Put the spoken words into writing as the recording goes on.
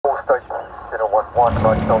1,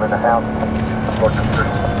 right zone in the house. North of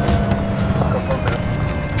street.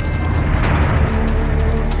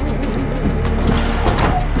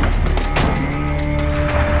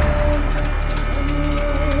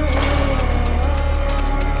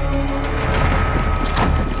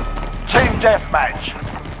 Team Deathmatch.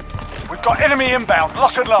 We've got enemy inbound,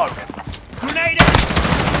 lock and load. Grenade!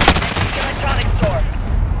 Electronic store.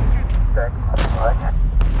 Okay, alright.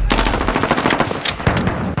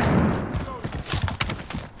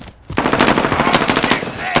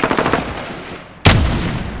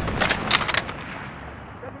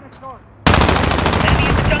 Enemy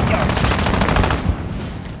in the junkyard.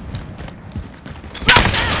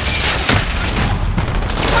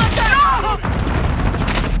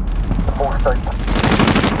 Four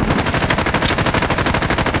state.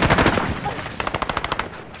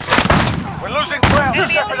 We're losing ground,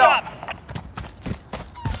 Enemy step on it the up. top.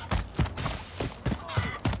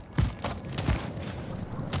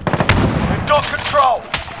 We've got control.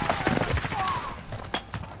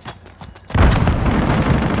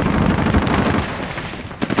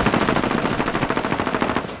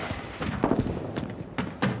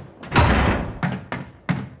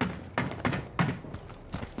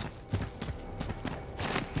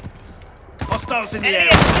 Hostiles in the Enemy air.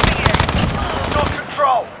 We've got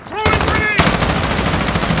control.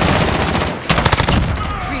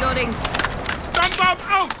 Reloading. Stun bomb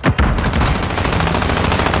out!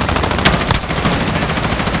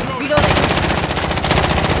 Reloading.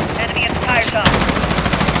 Enemy at the tire shop.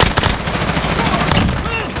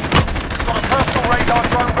 Got a personal radar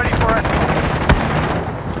drone ready for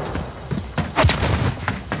escort.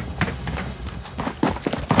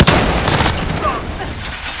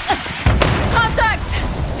 Contact!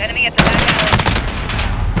 Enemy at the back alley.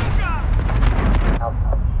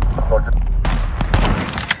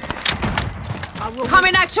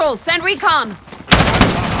 Coming actual. Send recon.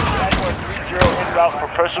 Jaguar 3-0 en route for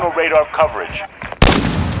personal radar coverage.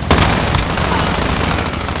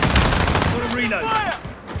 Got a reload.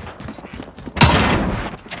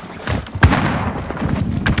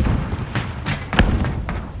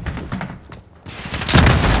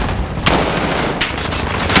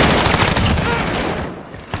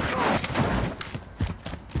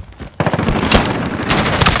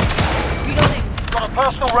 Reloading. Got a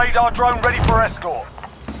personal radar drone ready for escort.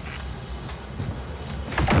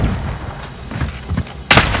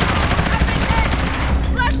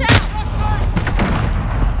 Flash out!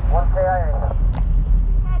 One KIA.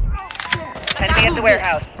 Enemy at the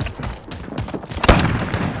warehouse.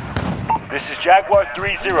 This is Jaguar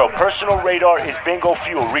 3-0. Personal radar is bingo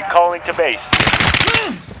fuel. Recalling to base.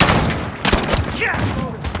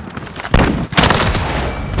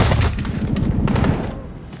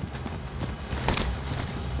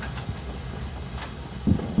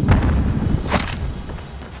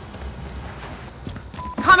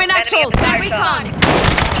 Coming actual. Enemy at the Send tire recon. shop.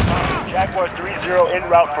 Jaguar 3-0 en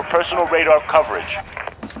route for personal radar coverage.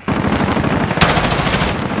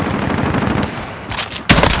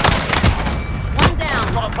 One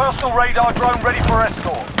down. Got a personal radar drone ready for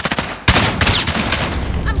escort.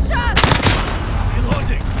 I'm shot.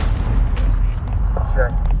 Reloading.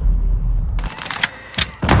 Check.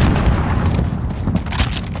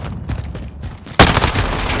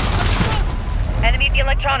 Enemy at the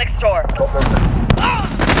electronics store. Go movement.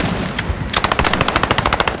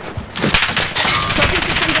 Trophy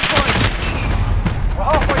system deployed. We're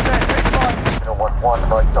halfway there, big line. 1,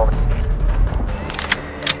 right zone.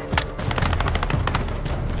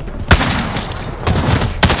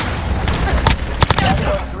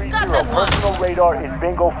 Jaguar Got 3-0. that one. Personal radar is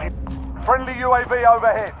bingo fuel. Friendly UAV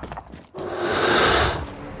overhead.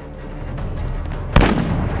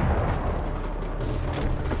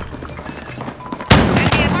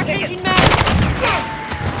 Enemy at the Changing ticket.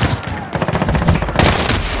 mag.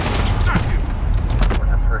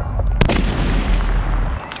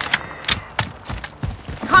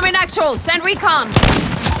 Coming actual. Send recon.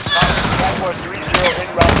 Jaguar 3-0 en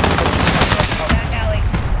route. Back alley.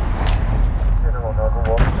 General number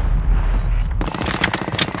 1.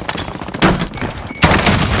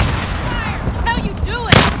 How you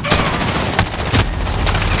doing?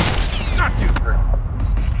 Got you.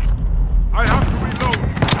 I have to reload.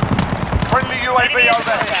 Friendly Enemy UAV at the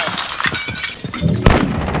overhead. warehouse.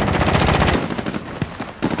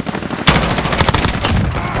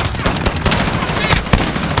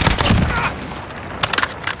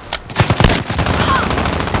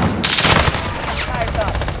 Tire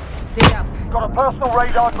shop. Stay up. Got a personal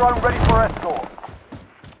radar drone ready for escort.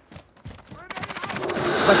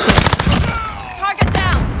 What's this? Target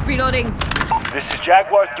down. Reloading. This is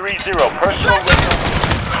Jaguar 3-0. Personal radar.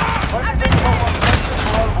 I've been hit.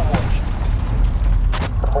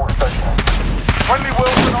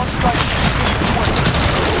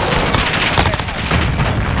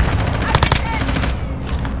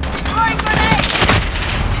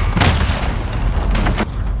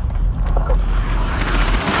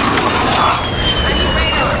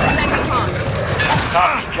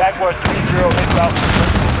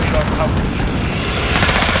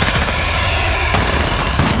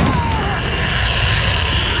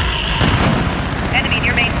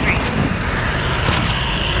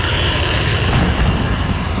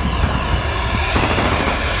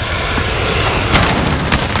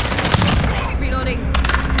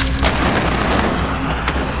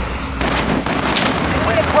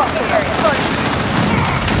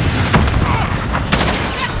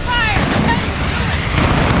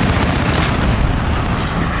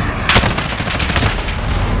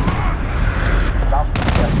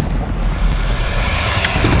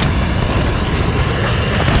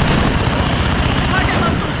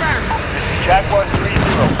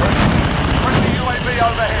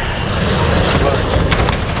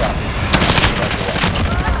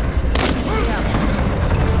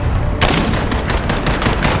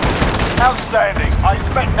 outstanding. I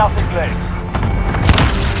expect nothing less.